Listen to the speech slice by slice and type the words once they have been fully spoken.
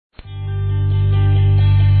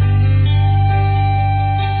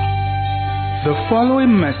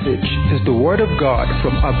following message is the Word of God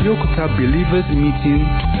from Abeokuta Believers Meeting,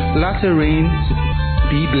 Latter Rains.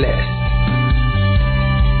 Be blessed.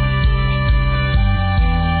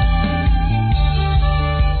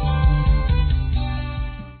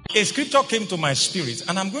 A scripture came to my spirit,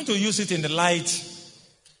 and I'm going to use it in the light.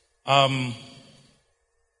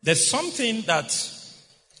 There's something that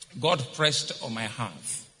God pressed on my heart.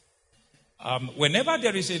 Whenever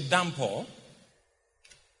there is a downpour,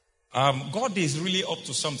 God is really up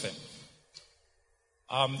to something.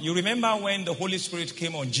 You remember when the Holy Spirit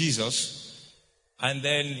came on Jesus, and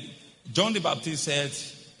then John the Baptist said,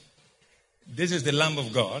 "This is the Lamb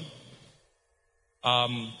of God,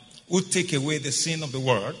 who take away the sin of the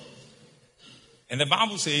world." And the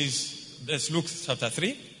Bible says, that's Luke chapter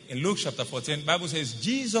 3. In Luke chapter 14, the Bible says,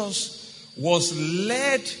 Jesus was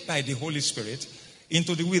led by the Holy Spirit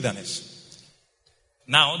into the wilderness.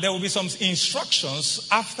 Now, there will be some instructions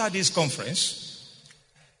after this conference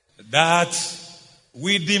that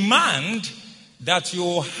we demand that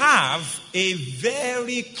you have a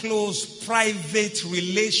very close private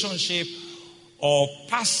relationship or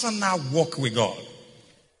personal walk with God.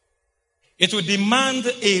 It will demand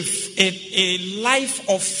a life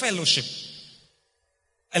of fellowship.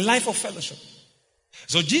 A life of fellowship.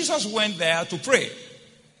 So Jesus went there to pray.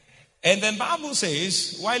 And then Bible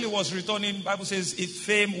says, while he was returning, Bible says his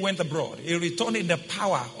fame went abroad. He returned in the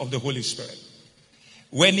power of the Holy Spirit.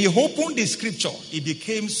 When he opened the scripture, it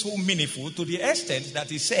became so meaningful to the extent that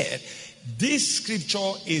he said, this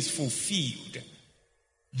scripture is fulfilled.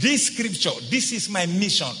 This scripture, this is my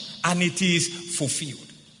mission, and it is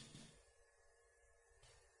fulfilled.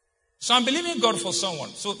 So I'm believing God for someone.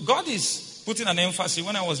 So God is putting an emphasis.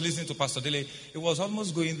 When I was listening to Pastor Dele, he was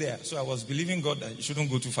almost going there. So I was believing God that he shouldn't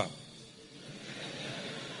go too far.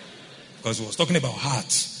 Because he was talking about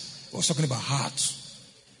heart. He was talking about heart.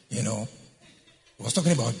 You know. He was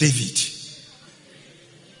talking about David.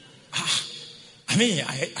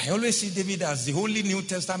 I always see David as the only New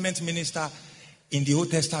Testament minister in the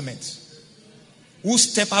Old Testament who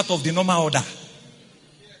stepped out of the normal order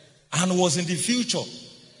and was in the future.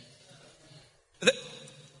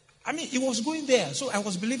 He was going there. So I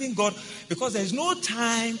was believing God because there is no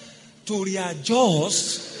time to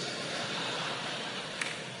readjust.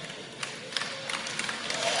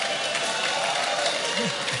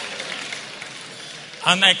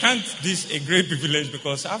 And I count this a great privilege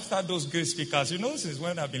because after those great speakers, since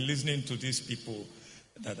when I've been listening to these people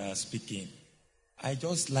that are speaking, I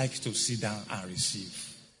just like to sit down and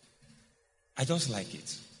receive. I just like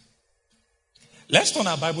it. Let's turn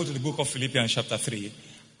our Bible to the book of Philippians chapter 3.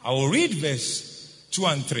 I will read verse 2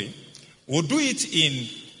 and 3. We'll do it in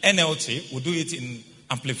NLT. We'll do it in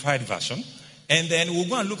Amplified Version. And then we'll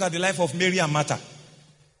go and look at the life of Mary and Martha.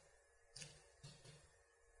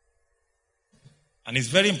 And it's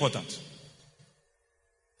very important.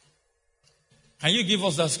 Can you give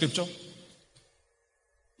us that scripture?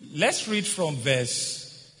 Let's read from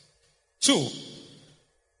verse 2.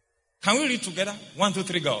 Can we read together? 1, 2,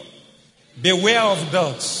 3, go. Beware of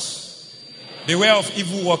dogs. Beware of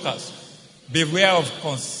evil workers. Beware of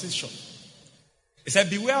concision. It said,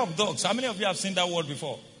 beware of dogs. How many of you have seen that word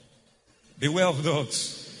before? Beware of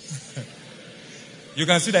dogs. You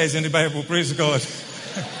can see that it's in the Bible. Praise God.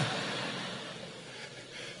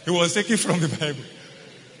 It was taken from the Bible.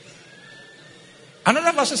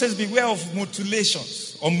 Another verse says, beware of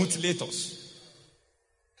mutilations or mutilators.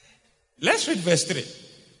 Let's read verse 3.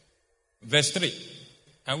 Verse 3.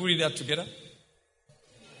 Can we read that together?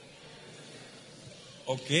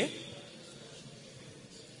 Okay.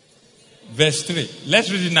 Verse 3. Let's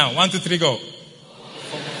read it now. 1, 2, 3, go.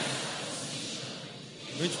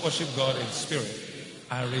 Which worship God in spirit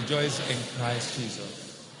and rejoice in Christ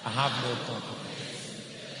Jesus. I have no compromise.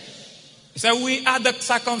 He said, we are the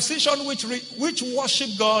circumcision which worship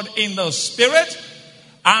God in the spirit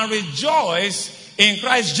and rejoice in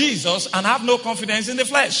Christ Jesus and have no confidence in the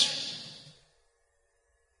flesh.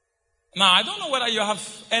 Now, I don't know whether you have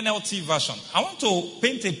NLT version. I want to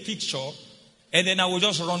paint a picture and then I will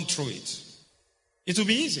just run through it. It will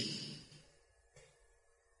be easy.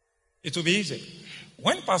 It will be easy.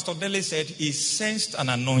 When Pastor Dele said he sensed an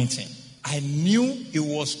anointing, I knew he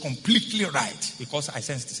was completely right because I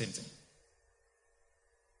sensed the same thing.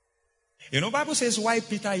 The Bible says, why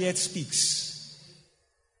Peter yet speaks.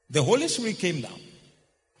 The Holy Spirit came down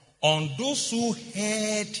on those who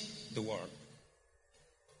heard the word.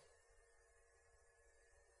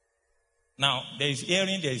 Now, there is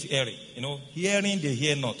hearing, hearing, they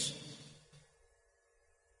hear not.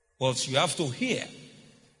 But you have to hear.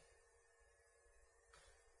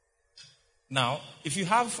 Now, if you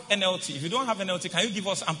have NLT, if you don't have NLT, can you give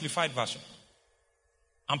us Amplified Version?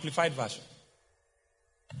 Amplified version.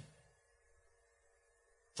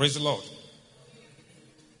 Praise the Lord.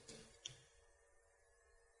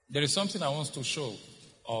 There is something I want to show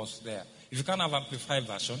us there. If you can't have amplified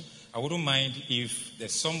version, I wouldn't mind if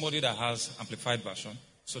there's somebody that has amplified version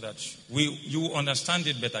so that you understand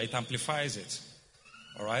it better. It amplifies it.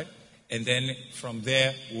 All right? And then from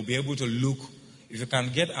there, we'll be able to look. If you can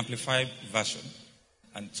get amplified version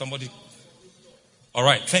and somebody... All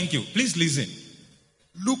right, thank you. Please listen.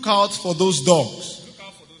 Look out for those dogs.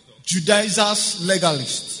 Judaizers,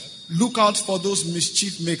 legalists. Look out for those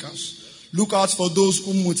mischief makers. Look out for those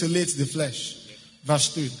who mutilate the flesh.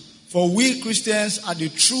 Verse 3. For we Christians are the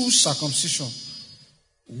true circumcision.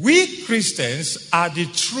 We Christians are the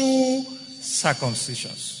true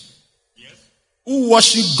circumcisions. Who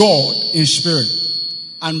worship God in spirit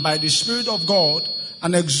and by the Spirit of God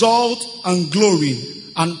and exalt and glory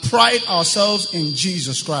and pride ourselves in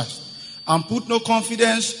Jesus Christ and put no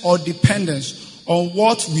confidence or dependence on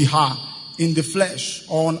what we are in the flesh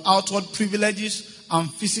or on outward privileges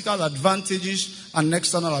and physical advantages and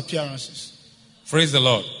external appearances. Praise the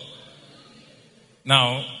Lord.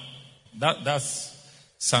 Now, that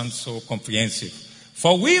sounds so comprehensive.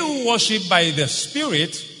 For we who worship by the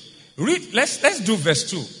Spirit, let's do verse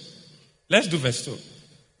 2. Let's do verse 2.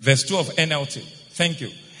 Verse 2 of NLT. Thank you.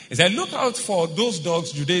 It said, look out for those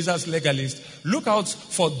dogs, Judaizers, legalists. Look out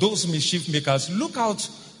for those mischief makers. Look out,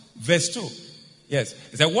 verse 2. Yes.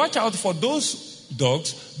 It said, watch out for those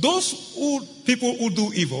dogs, people who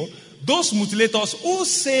do evil, those mutilators who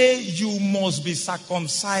say you must be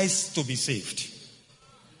circumcised to be saved.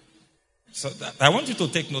 So I want you to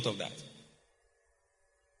take note of that.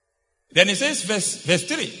 Then it says, verse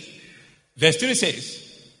 3. Verse 3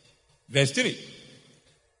 says, verse 3.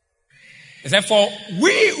 It said, for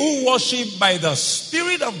we who worship by the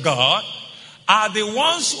Spirit of God are the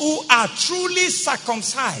ones who are truly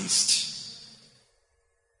circumcised.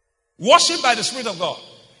 Worship by the Spirit of God.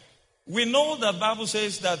 We know the Bible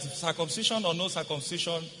says that circumcision or no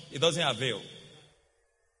circumcision, it doesn't avail.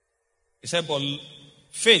 It said, but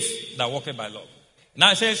faith that worketh by love.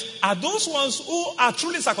 Now it says, are those ones who are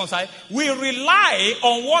truly circumcised, we rely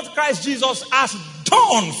on what Christ Jesus has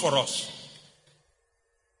done for us.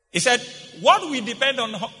 He said, what we depend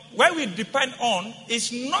on, where we depend on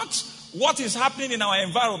is not what is happening in our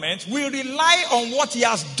environment. We rely on what he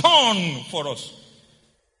has done for us.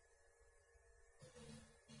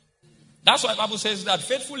 That's why the Bible says that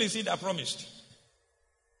faithful is he that promised.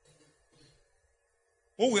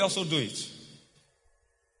 Who will also do it.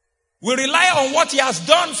 We rely on what he has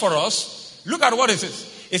done for us. Look at what it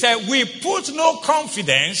says. It said, we put no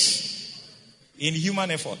confidence in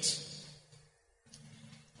human effort.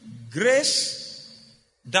 Grace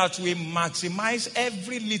that we maximize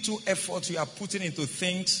every little effort you are putting into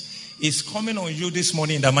things is coming on you this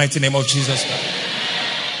morning in the mighty name of Jesus Christ.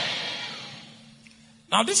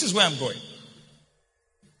 Now this is where I'm going.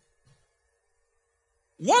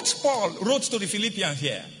 What Paul wrote to the Philippians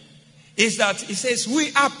here is that he says,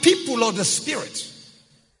 we are people of the Spirit.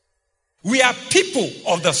 We are people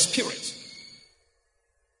of the Spirit.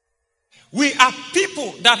 We are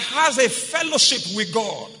people that has a fellowship with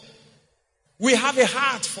God. We have a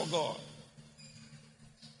heart for God.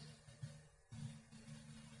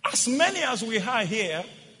 As many as we are here,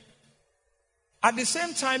 at the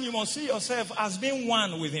same time you must see yourself as being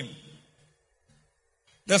one with him.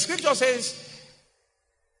 The scripture says,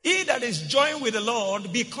 he that is joined with the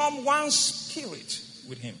Lord become one spirit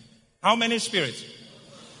with him. How many spirits?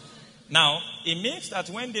 Now, it means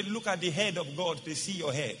that when they look at the head of God, they see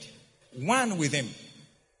your head. One with him.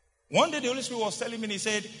 One day the Holy Spirit was telling me, he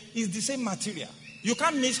said, it's the same material. You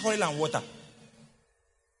can't mix oil and water.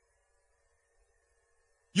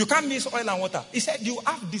 You can't mix oil and water. He said, you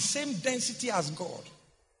have the same density as God.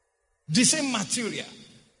 The same material.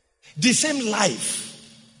 The same life.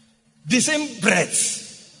 The same breadth.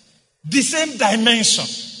 The same dimension.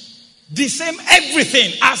 The same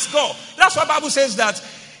everything as God. That's why the Bible says that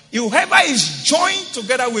whoever is joined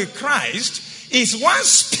together with Christ is one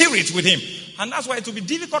spirit with him. And that's why it will be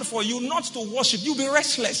difficult for you not to worship. You'll be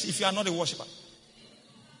restless if you are not a worshiper.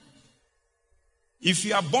 If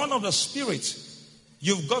you are born of the Spirit,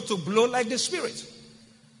 you've got to blow like the Spirit.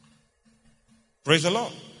 Praise the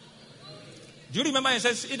Lord. Do you remember it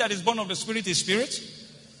says, he that is born of the Spirit is spirit?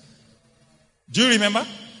 Do you remember?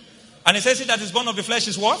 And it says, he that is born of the flesh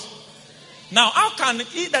is what? Now, how can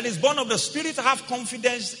he that is born of the Spirit have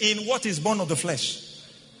confidence in what is born of the flesh?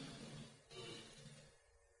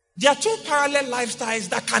 There are two parallel lifestyles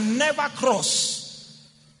that can never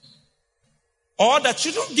cross. Or that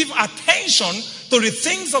shouldn't give attention to the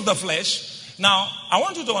things of the flesh. Now, I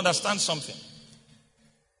want you to understand something.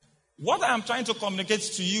 What I am trying to communicate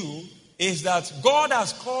to you is that God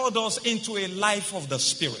has called us into a life of the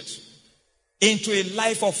Spirit, into a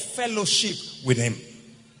life of fellowship with Him.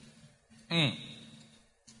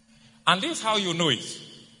 And this is how you know it.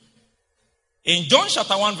 In John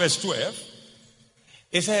chapter 1 verse 12,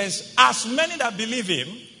 it says, as many that believe Him,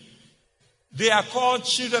 they are called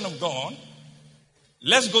children of God.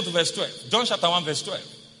 Let's go to verse 12. John chapter 1 verse 12.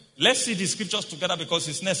 Let's see the scriptures together because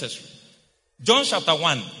it's necessary. John chapter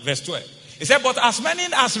 1 verse 12. It said, but as many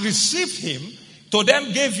as received Him, to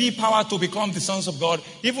them gave He power to become the sons of God,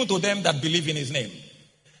 even to them that believe in His name.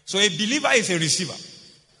 So a believer is a receiver.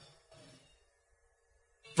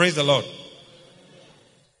 Praise the Lord.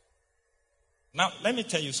 Now, let me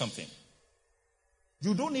tell you something.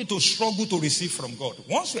 You don't need to struggle to receive from God.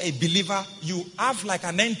 Once you're a believer, you have like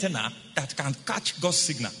an antenna that can catch God's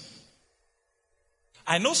signal.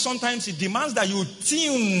 I know sometimes it demands that you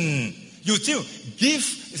tune. He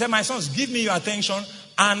said, my sons, give me your attention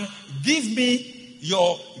and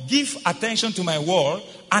give attention to my word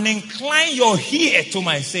and incline your ear to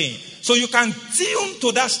my saying. So you can tune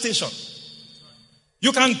to that station.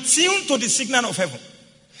 You can tune to the signal of heaven.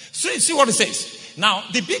 So see what it says. Now,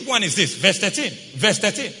 the big one is this, verse 13. Verse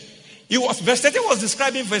 13. Verse 13 was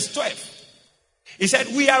describing verse 12. He said,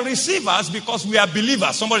 we are receivers because we are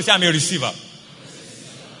believers. Somebody say, I'm a receiver.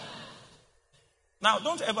 Now,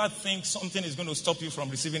 don't ever think something is going to stop you from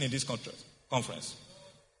receiving in this conference.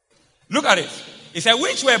 Look at it. He said,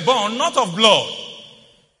 which were born not of blood.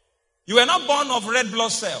 You were not born of red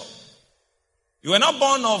blood cell. You were not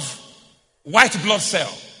born of white blood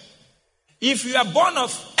cell. If you are born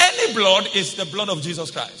of any blood, it's the blood of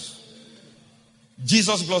Jesus Christ.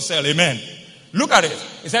 Jesus' blood cell, amen. Look at it.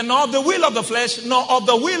 He said, nor of the will of the flesh, nor of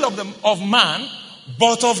the will of man,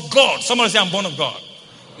 but of God. Somebody say, I'm born of God.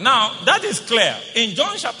 Now, that is clear. In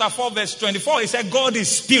John chapter 4, verse 24, he said, God is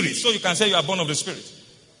spirit. So you can say you are born of the Spirit.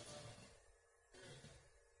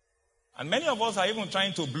 And many of us are even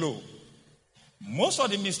trying to blow. Most of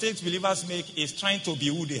the mistakes believers make is trying to be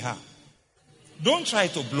who they are. Don't try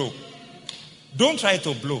to blow. Don't try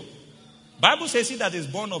to blow. Bible says he that is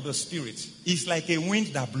born of the Spirit is like a wind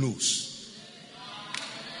that blows.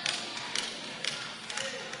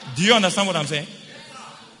 Do you understand what I'm saying?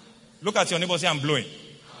 Look at your neighbor, say, I'm blowing.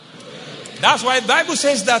 That's why the Bible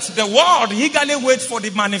says that the world eagerly waits for the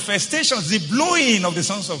manifestations, the blowing of the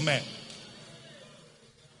sons of men.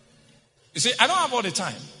 You see, I don't have all the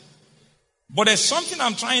time. But there's something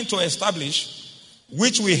I'm trying to establish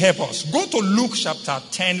which will help us. Go to Luke chapter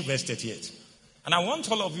 10 verse 38. And I want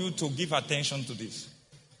all of you to give attention to this.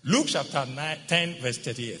 Luke chapter 10 verse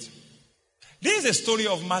 38. This is a story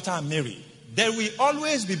of Martha and Mary. There will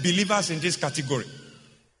always be believers in this category.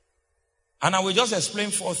 And I will just explain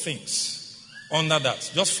 4 things under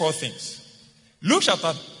that. Just 4 things. Luke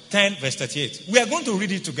chapter 10 verse 38. We are going to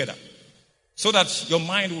read it together so that your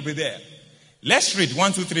mind will be there. Let's read.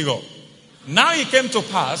 1, 2, 3, go. Now it came to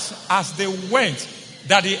pass as they went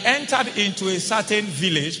that he entered into a certain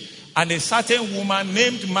village, and a certain woman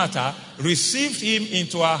named Martha received him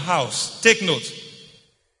into her house. Take note.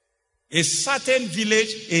 A certain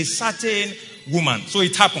village, a certain woman. So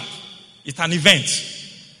it happened. It's an event.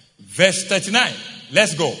 Verse 39.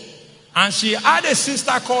 Let's go. And she had a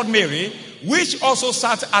sister called Mary, which also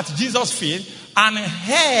sat at Jesus' feet and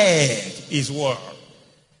heard his word.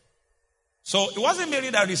 So it wasn't Mary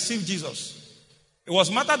that received Jesus. It was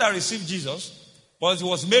Martha that received Jesus, but it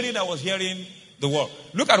was Mary that was hearing the word.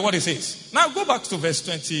 Look at what it says. Now go back to verse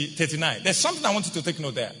 39. There's something I want you to take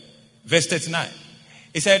note there. Verse 39.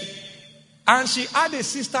 It said, and she had a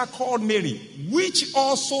sister called Mary, which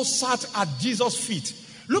also sat at Jesus' feet.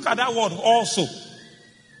 Look at that word, also.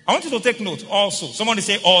 I want you to take note, also. Somebody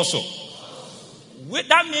say also.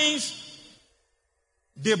 That means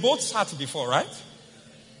they both sat before, right?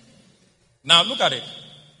 Now look at it.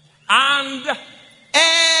 And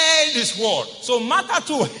heard this word. So Martha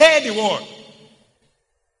too heard the word.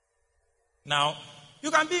 Now, you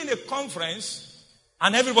can be in a conference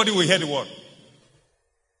and everybody will hear the word.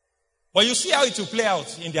 But you see how it will play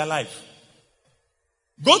out in their life.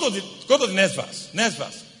 Go to the next verse. Next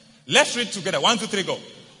verse. Let's read together. 1, 2, 3, go.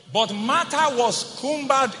 But Martha was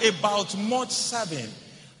cumbered about much serving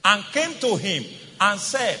and came to him and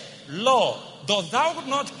said, Lord, dost thou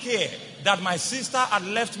not care that my sister had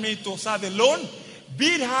left me to serve alone?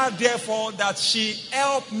 Bid her therefore that she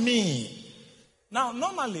help me. Now,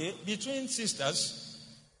 normally, between sisters,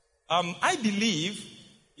 I believe,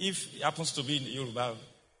 if it happens to be in the Yoruba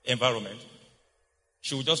environment,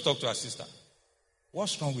 she will just talk to her sister.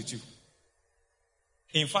 What's wrong with you?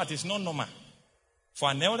 In fact, it's not normal for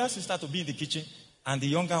an elder sister to be in the kitchen and the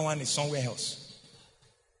younger one is somewhere else.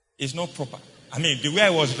 is not proper. I mean, the way I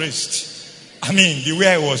was raised. The way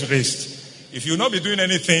I was raised. If you will not be doing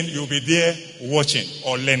anything, you'll be there watching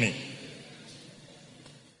or learning.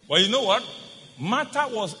 But you know what? Martha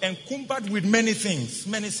was encumbered with many things,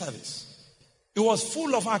 many services. It was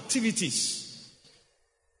full of activities.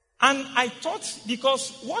 And I thought,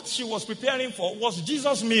 because what she was preparing for was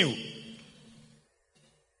Jesus' meal.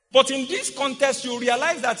 But in this context, you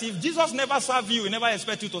realize that if Jesus never served you, he never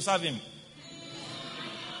expects you to serve him.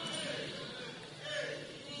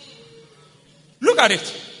 Look at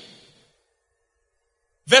it.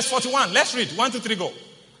 Verse 41. Let's read. 1, 2, 3, go.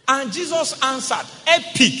 And Jesus answered,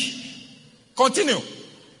 epic. Continue.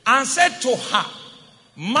 And said to her,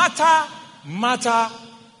 Martha, Martha,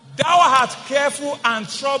 thou art careful and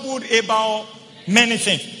troubled about many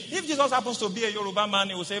things. If Jesus happens to be a Yoruba man,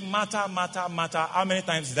 he will say, Martha, Martha, Martha, how many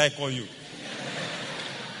times did I call you?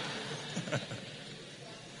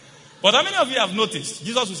 But how many of you have noticed?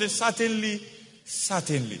 Jesus will say, certainly,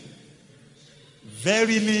 certainly.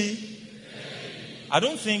 Verily. I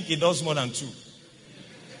don't think he does more than 2.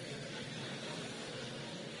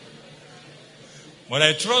 But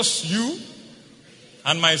I trust you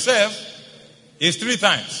and myself is 3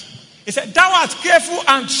 times. He said, thou art careful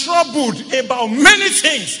and troubled about many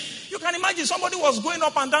things. You can imagine somebody was going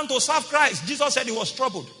up and down to serve Christ. Jesus said he was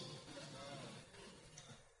troubled.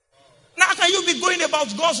 Now can you be going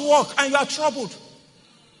about God's work and you are troubled?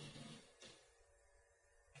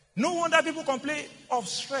 No wonder people complain of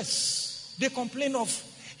stress. They complain of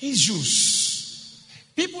issues.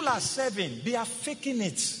 People are serving. They are faking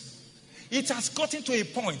it. It has gotten to a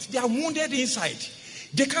point. They are wounded inside.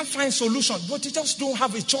 They can't find solution, but they just don't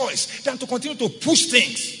have a choice than to continue to push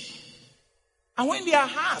things. And when they are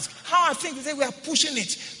asked, how are things? They say, we are pushing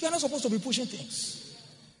it. You are not supposed to be pushing things.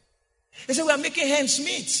 They say, we are making hands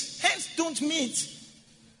meet. Hands don't meet.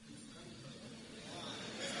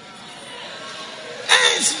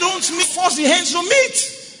 Hands don't meet. Force the hands to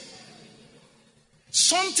meet.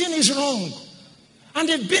 Something is wrong. And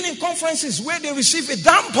they've been in conferences where they receive a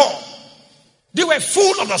downpour. They were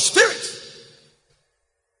full of the Spirit.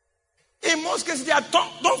 In most cases, they are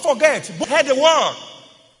don't forget, heard the word.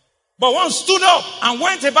 But one stood up and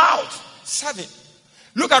went about serving.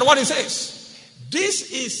 Look at what it says.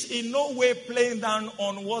 This is in no way playing down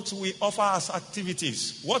on what we offer as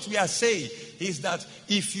activities. What we are saying is that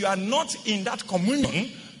if you are not in that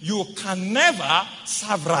communion, you can never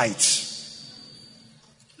serve right.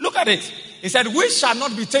 Look at it. He said, which shall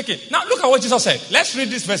not be taken. Now look at what Jesus said. Let's read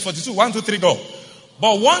this verse 42. 1, 2, 3, go.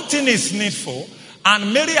 But one thing is needful,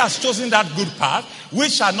 and Mary has chosen that good part,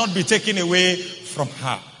 which shall not be taken away from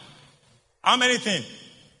her. How many things?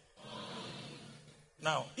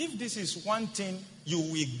 Now, if this is one thing you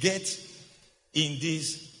will get in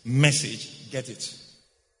this message, get it.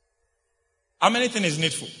 How many things is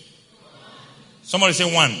needful? Somebody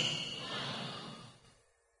say 1.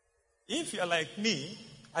 If you're like me,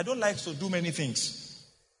 I don't like to do many things.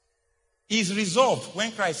 It's resolved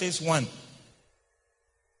when Christ says 1.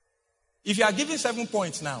 If you are giving 7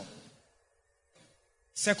 points now,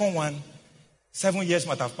 second one, 7 years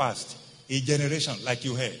might have passed. A generation, like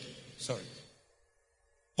you heard. Sorry.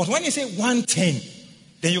 But when you say 1 thing,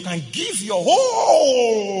 then you can give your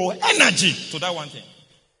whole energy to that 1 thing.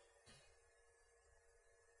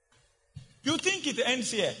 You think it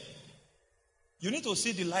ends here. You need to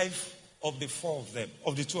see the life of the 4 of them,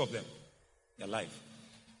 of the 2 of them. Their life.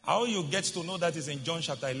 How you get to know that is in John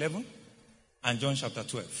chapter 11 and John chapter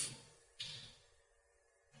 12.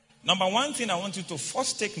 Number 1 thing I want you to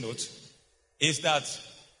first take note is that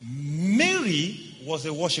Mary was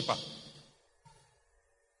a worshiper.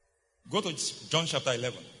 Go to John chapter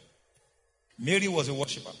 11. Mary was a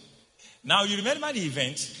worshiper. Now you remember the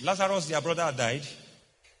event. Lazarus, their brother, died.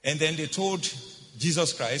 And then they told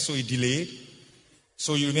Jesus Christ, so he delayed.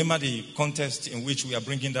 So you remember the context in which we are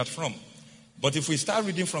bringing that from. But if we start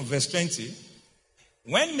reading from verse 20,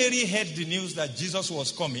 when Mary heard the news that Jesus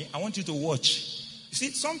was coming, I want you to watch. You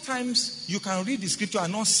see, sometimes you can read the scripture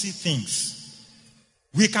and not see things.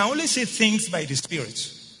 We can only see things by the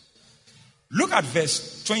Spirit. Look at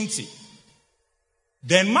verse 20.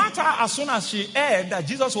 Then Martha, as soon as she heard that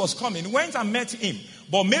Jesus was coming, went and met him.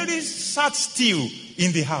 But Mary sat still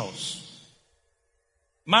in the house.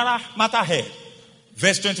 Martha heard.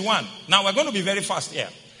 Verse 21. Now we're going to be very fast here.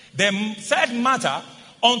 Then said Martha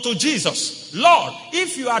unto Jesus, Lord,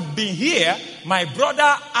 if you had been here, my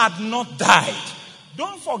brother had not died.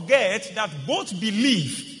 Don't forget that both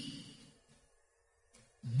believed.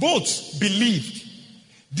 Both believed.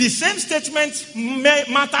 The same statement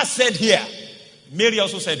Martha said here, Mary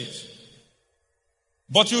also said it.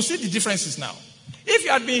 But you see the differences now. If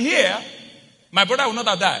you had been here, my brother will not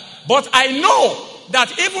have died. But I know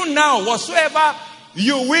that even now, whatsoever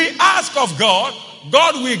you will ask of God,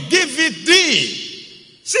 God will give it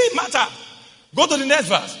thee. See, Martha, go to the next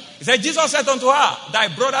verse. He said, Jesus said unto her, thy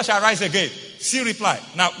brother shall rise again. She replied.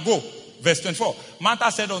 Now go, verse 24.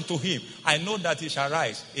 Martha said unto him, I know that he shall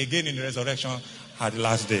rise again in the resurrection at the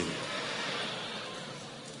last day.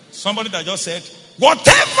 Somebody that just said,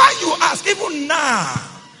 whatever you ask, even now.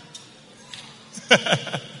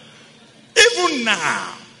 Even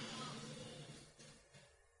now.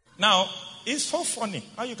 Now, it's so funny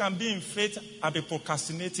how you can be in faith and be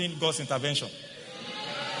procrastinating God's intervention.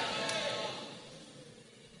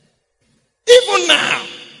 Even now.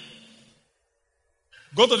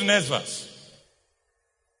 Go to the next verse.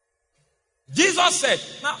 Jesus said,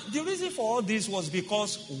 now the reason for all this was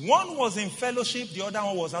because one was in fellowship, the other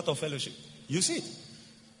one was out of fellowship. You see it?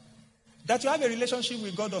 That you have a relationship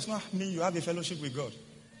with God does not mean you have a fellowship with God.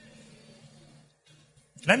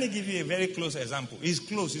 Let me give you a very close example. It's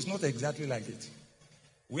close, it's not exactly like it.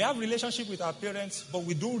 We have relationship with our parents, but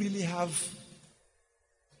we don't really have.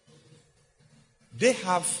 They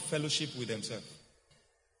have fellowship with themselves.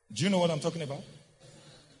 Do you know what I'm talking about?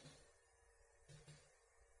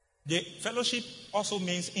 The fellowship also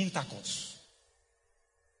means intercourse.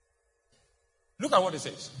 Look at what it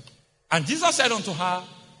says. And Jesus said unto her,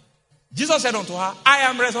 I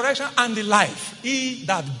am resurrection and the life. He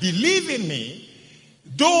that believe in me,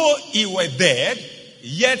 though he were dead,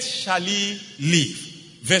 yet shall he live.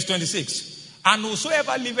 Verse 26. And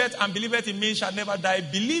whosoever liveth and believeth in me shall never die.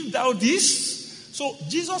 Believe thou this? So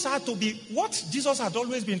Jesus had to be what Jesus had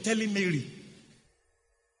always been telling Mary.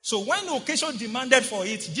 So when the occasion demanded for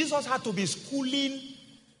it, Jesus had to be schooling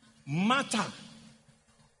Martha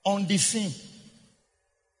on the scene.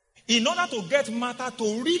 In order to get Martha to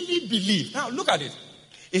really believe. Now look at it.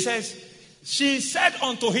 It says, she said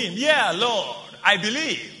unto him, yeah, Lord, I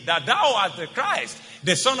believe that thou art the Christ,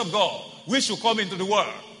 the Son of God, which should come into the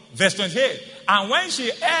world. Verse 28. And when she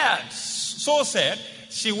heard so said,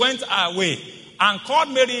 she went away and called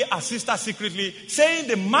Mary her sister secretly, saying,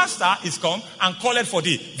 the master is come and called for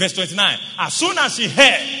thee. Verse 29. As soon as she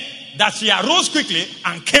heard that, she arose quickly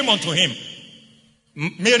and came unto him.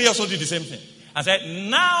 Mary also did the same thing. And said,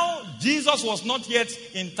 now Jesus was not yet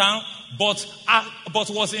in town, but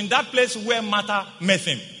was in that place where Martha met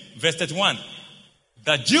him. Verse 31.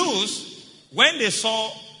 The Jews, when they saw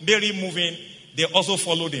Mary moving, they also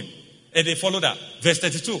followed him. And they followed her. Verse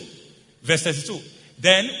 32. Verse 32.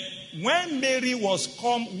 Then, when Mary was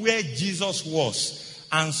come where Jesus was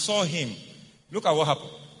and saw him, look at what happened.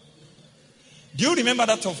 Do you remember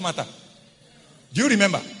that of Martha? Do you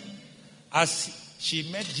remember? As she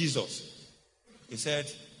met Jesus, he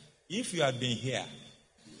said, if you had been here,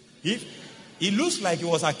 if it looks like he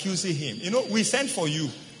was accusing him. You know, we sent for you.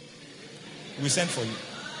 We sent for you.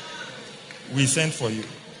 We sent for you.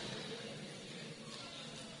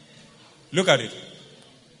 Look at it.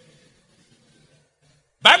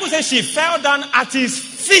 Bible says she fell down at his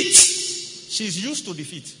feet. She's used to the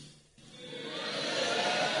feet.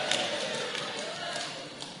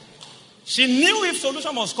 She knew if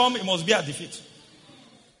solution must come, it must be at the feet.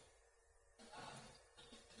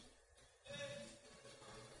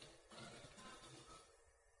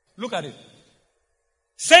 Look at it.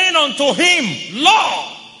 Saying unto him,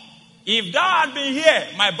 Lord, if thou had been here,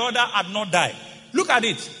 my brother had not died. Look at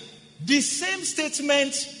it. The same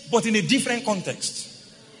statement, but in a different context.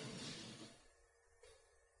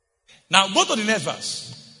 Now go to the next verse.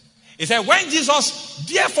 It said, when Jesus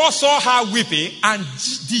therefore saw her weeping, and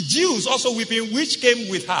the Jews also weeping, which came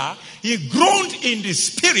with her, he groaned in the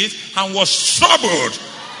spirit and was troubled.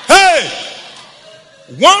 Hey!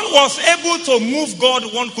 One was able to move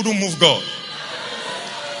God, one couldn't move God.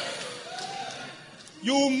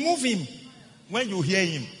 You move him when you hear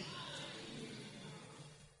him.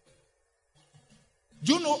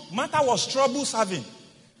 Do you know, Martha was trouble serving.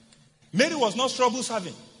 Mary was not trouble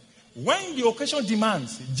serving. When the occasion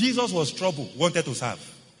demands, Jesus was trouble, wanted to serve.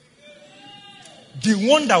 The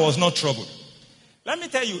one that was not troubled. Let me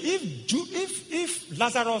tell you, if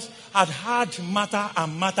Lazarus had Martha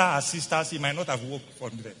and Martha as sisters, he might not have woke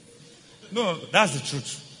from them. No, that's the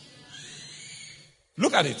truth.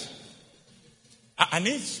 Look at it. I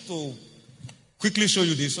need to quickly show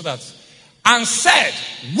you this so that. And said,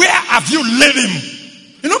 where have you laid him?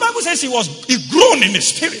 You know, the Bible says he groaned in the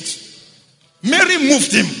spirit. Mary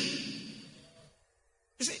moved him.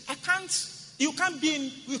 You see, you can't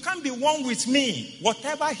be one with me.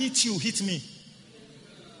 Whatever hits you, hit me.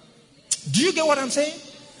 Do you get what I'm saying?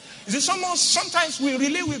 You see, sometimes we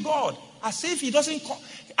relate with God as if he doesn't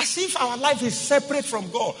as if our life is separate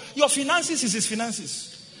from God. Your finances is his finances.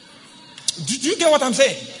 Do you get what I'm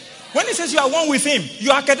saying? When he says you are one with him,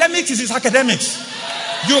 your academics is his academics.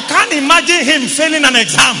 You can't imagine him failing an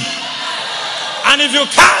exam. And if you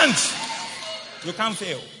can't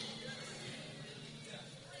fail.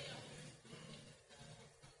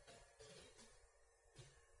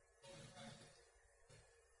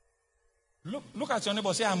 Look at your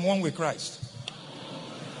neighbor, say, I'm one with Christ.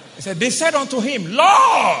 He said, they said unto him,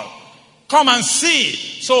 Lord, come and see.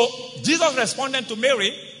 So Jesus responded to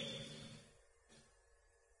Mary,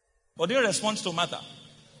 but didn't respond to Martha.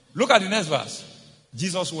 Look at the next verse.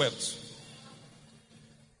 Jesus wept.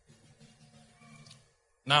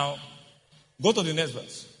 Now, go to the next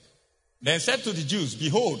verse. Then said to the Jews,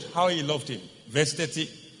 behold, how he loved him. Verse 30.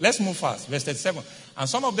 Let's move fast. Verse 37. And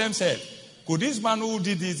some of them said, could this man who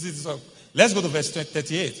did this let's go to verse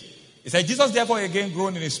 38. It said, Jesus therefore again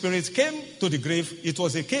groaned in his spirit, came to the grave. It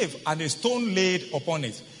was a cave, and a stone laid upon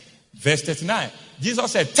it. Verse 39. Jesus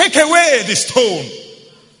said, take away the stone.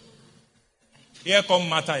 Here come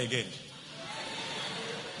Martha again.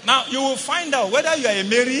 Now, you will find out whether you are a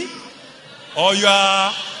Mary or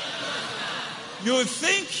you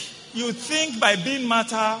think by being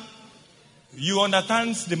Martha, you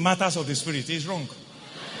understand the matters of the spirit. It's wrong.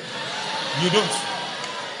 You don't.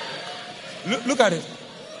 Look at it.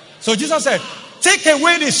 So Jesus said, take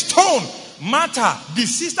away the stone. Martha, the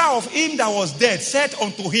sister of him that was dead, said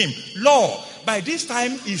unto him, Lord, by this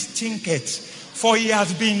time he stinketh, for he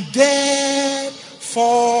has been dead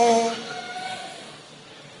for...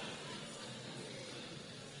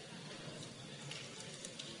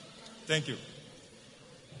 Thank you.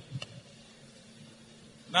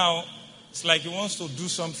 Now, it's like he wants to do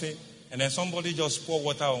something, and then somebody just pour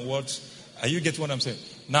water on words. Are you getting what I'm saying?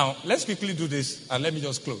 Now, let's quickly do this, and let me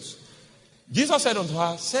just close. Jesus said unto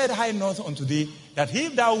her, said I not unto thee, that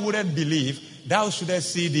if thou wouldest believe, thou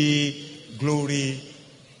shouldest see the glory.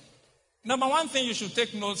 Number one thing you should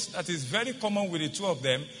take notes that is very common with the two of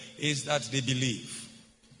them is that they believe.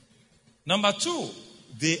 Number two,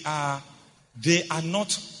 they are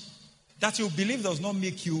not, that you believe does not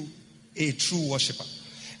make you a true worshiper.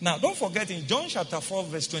 Now, don't forget in John chapter 4,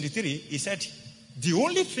 verse 23, he said, the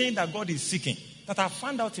only thing that God is seeking, that I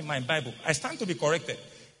found out in my Bible, I stand to be corrected.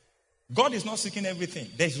 God is not seeking everything.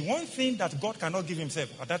 There is one thing that God cannot give himself,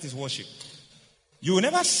 and that is worship. You will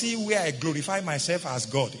never see where I glorify myself as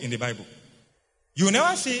God in the Bible. You will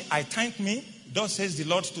never see, I thank me. Thus says the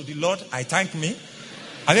Lord to the Lord, I thank me.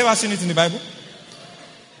 Have you ever seen it in the Bible?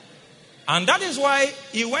 And that is why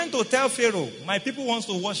he went to tell Pharaoh, my people wants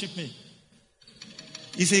to worship me.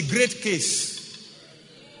 It's a great case.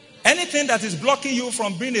 Anything that is blocking you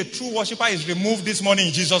from being a true worshiper is removed this morning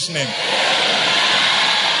in Jesus' name.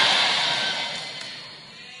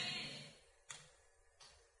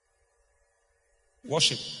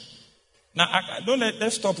 Worship. Now,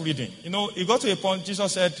 let's stop reading. You know, it got to a point,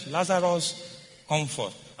 Jesus said, Lazarus, come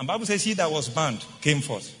forth. And the Bible says, he that was bound came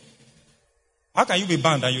forth. How can you be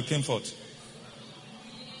bound and you came forth?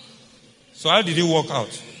 So how did he walk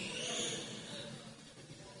out?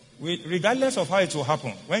 Regardless of how it will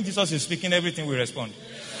happen, when Jesus is speaking, everything will respond.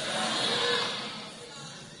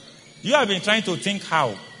 You have been trying to think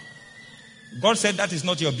how. God said that is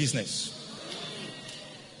not your business.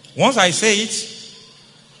 Once I say it,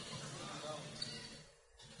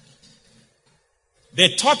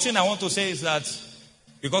 the third thing I want to say is that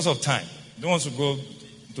because of time, I don't want to go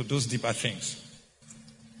to those deeper things.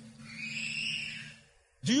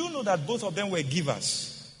 Do you know that both of them were givers?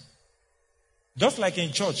 Just like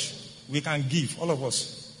in church, we can give, all of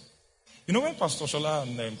us. You know, when Pastor Shola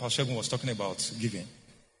and Pastor Shegun was talking about giving,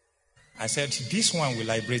 I said, this one will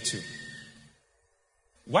liberate you.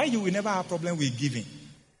 Why you will never have a problem with giving,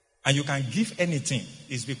 and you can give anything,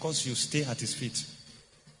 is because you stay at his feet.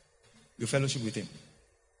 You fellowship with him.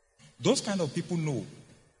 Those kind of people know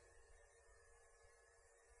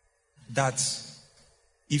that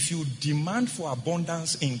if you demand for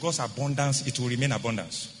abundance in God's abundance, it will remain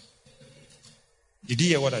abundance. Did you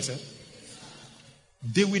hear what I said?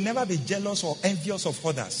 They will never be jealous or envious of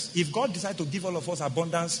others. If God decides to give all of us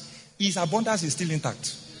abundance, his abundance is still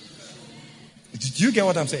intact. Did you get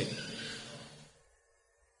what I'm saying?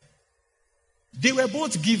 They were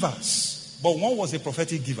both givers, but one was a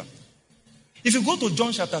prophetic giver. If you go to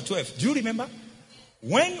John chapter 12, do you remember?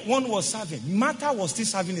 When one was serving, Martha was still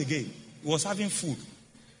serving again. He was having food.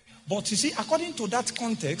 But you see, according to that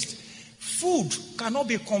context, food cannot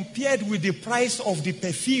be compared with the price of the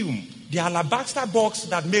perfume, the alabaster box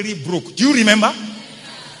that Mary broke. Do you remember?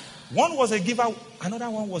 One was a giver,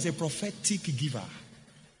 another one was a prophetic giver.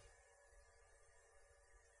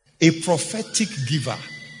 A prophetic giver.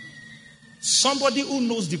 Somebody who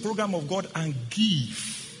knows the program of God and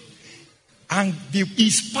give. And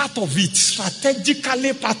is part of it,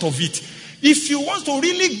 strategically part of it. If you want to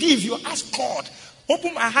really give, you ask God,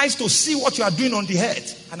 open my eyes to see what you are doing on the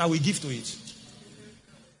earth, and I will give to it.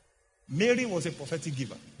 Mary was a prophetic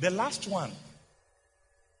giver. The last one,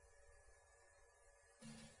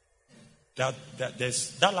 that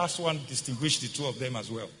last one distinguished the two of them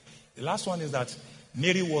as well. The last one is that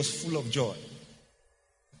Mary was full of joy.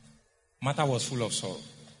 Martha was full of sorrow.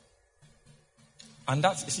 And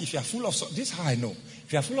that's, if you are full of sorrow, this is how I know.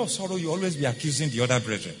 If you are full of sorrow, you always be accusing the other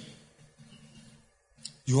brethren.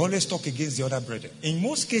 You always talk against the other brethren. In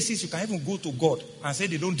most cases, you can even go to God and say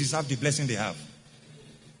they don't deserve the blessing they have.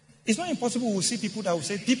 It's not impossible. We'll see people that will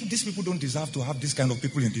say, these people don't deserve to have this kind of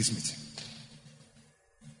people in this meeting.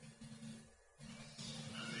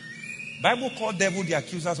 Bible called devil the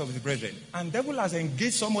accusers of the brethren. And devil has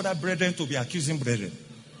engaged some other brethren to be accusing brethren.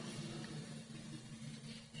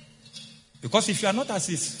 Because if you are not at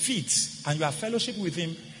his feet and you are fellowship with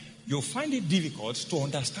him, you'll find it difficult to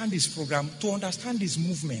understand his program, to understand his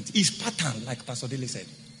movement, his pattern, like Pastor Dele said.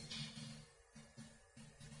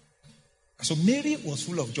 So Mary was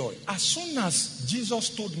full of joy. As soon as Jesus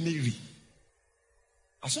told Mary,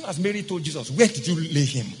 as soon as Mary told Jesus, where did you lay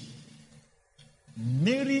him?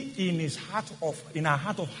 Mary, in her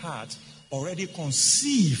heart of hearts, already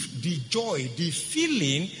conceived the joy, the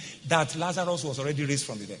feeling that Lazarus was already raised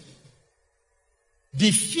from the dead.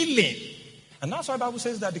 The feeling. And that's why the Bible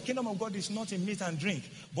says that the kingdom of God is not in meat and drink,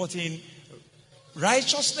 but in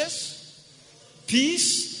righteousness,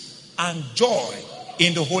 peace, and joy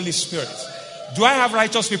in the Holy Spirit. Do I have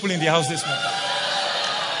righteous people in the house this morning?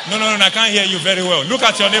 No, I can't hear you very well. Look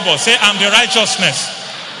at your neighbor. Say, I'm the righteousness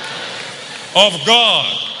of God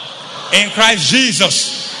in Christ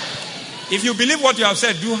Jesus. If you believe what you have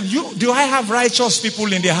said, do I have righteous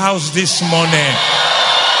people in the house this morning?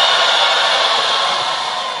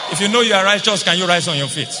 If you know you are righteous, can you rise on your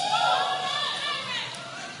feet?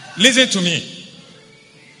 Listen to me.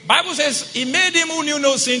 Bible says, he made him who knew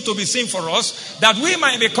no sin to be sin for us, that we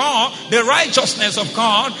might become the righteousness of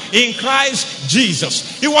God in Christ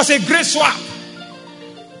Jesus. It was a great swap.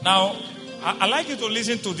 Now, I like you to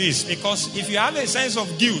listen to this, because if you have a sense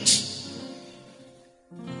of guilt,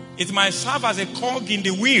 it might serve as a cog in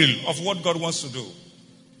the wheel of what God wants to do.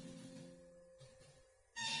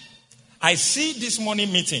 I see this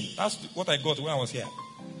morning meeting, that's what I got when I was here,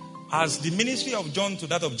 as the ministry of John to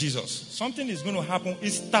that of Jesus. Something is going to happen.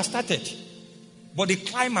 It has started, but the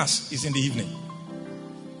climax is in the evening.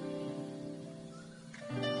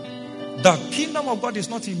 The kingdom of God is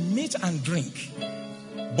not in meat and drink,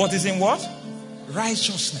 but is in what?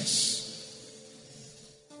 Righteousness.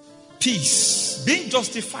 Peace. Being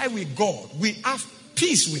justified with God, we have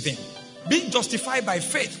peace with him. Being justified by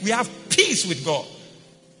faith, we have peace with God.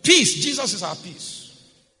 Peace. Jesus is our peace.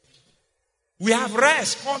 We have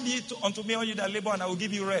rest. Come ye unto me, all you that labor, and I will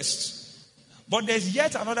give you rest. But there's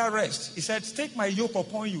yet another rest. He said, take my yoke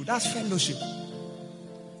upon you. That's fellowship.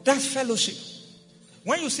 That's fellowship.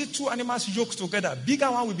 When you see two animals yoked together, bigger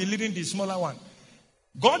one will be leading the smaller one.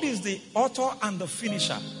 God is the author and the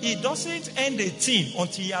finisher. He doesn't end a thing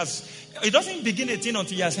until he doesn't begin a thing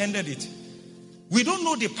until he has ended it. We don't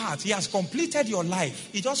know the part. He has completed your life.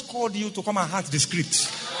 He just called you to come and heart the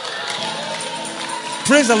script.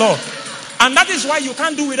 Praise the Lord. And that is why you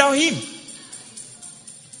can't do without him.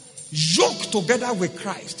 Yoke together with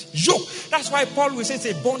Christ. Yoke. That's why Paul will say it's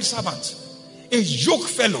a bond servant. A yoke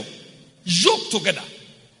fellow. Yoke together.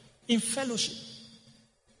 In fellowship.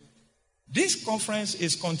 This conference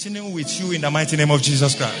is continuing with you in the mighty name of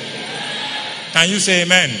Jesus Christ. Can you say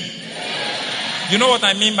amen? You know what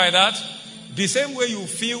I mean by that? The same way you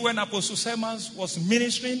feel when Apostle Sermons was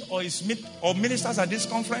ministering or ministers at this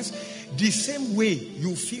conference, the same way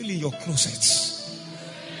you feel in your closets.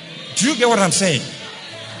 Do you get what I'm saying?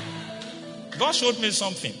 God showed me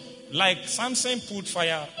something. Like Samson put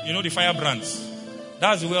fire, the fire brands.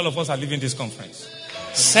 That's the way all of us are living this conference.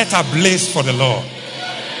 Set ablaze for the Lord.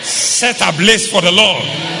 Set ablaze for the Lord.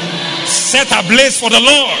 Set ablaze for the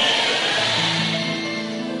Lord.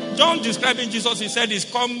 John describing Jesus, he said he's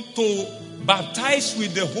come to baptize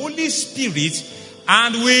with the Holy Spirit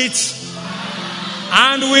and with.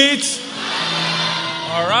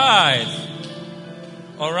 All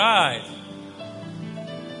right.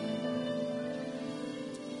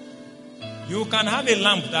 You can have a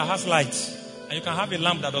lamp that has light, and you can have a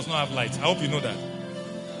lamp that does not have light. I hope you know that.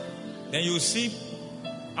 Then you see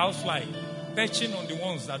housefly perching on the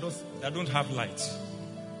ones that don't have light.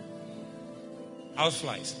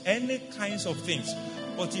 Houseflies, any kinds of things.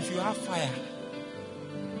 But if you have fire,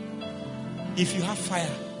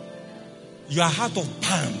 you are out of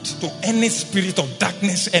bound to any spirit of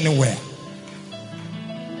darkness anywhere.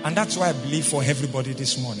 And that's why I believe for everybody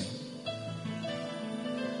this morning.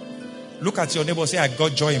 Look at your neighbor, say, I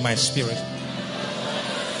got joy in my spirit.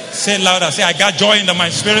 Say it louder, say, I got joy in my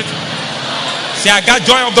spirit. Say, I got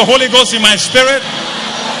joy of the Holy Ghost in my spirit.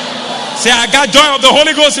 Say, I got joy of the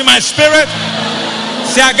Holy Ghost in my spirit.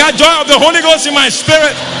 Say, I got joy of the Holy Ghost in my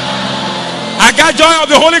spirit. I got joy of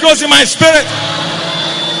the Holy Ghost in my spirit.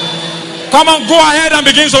 Come on, go ahead and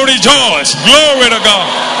begin to rejoice. Glory to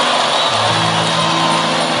God.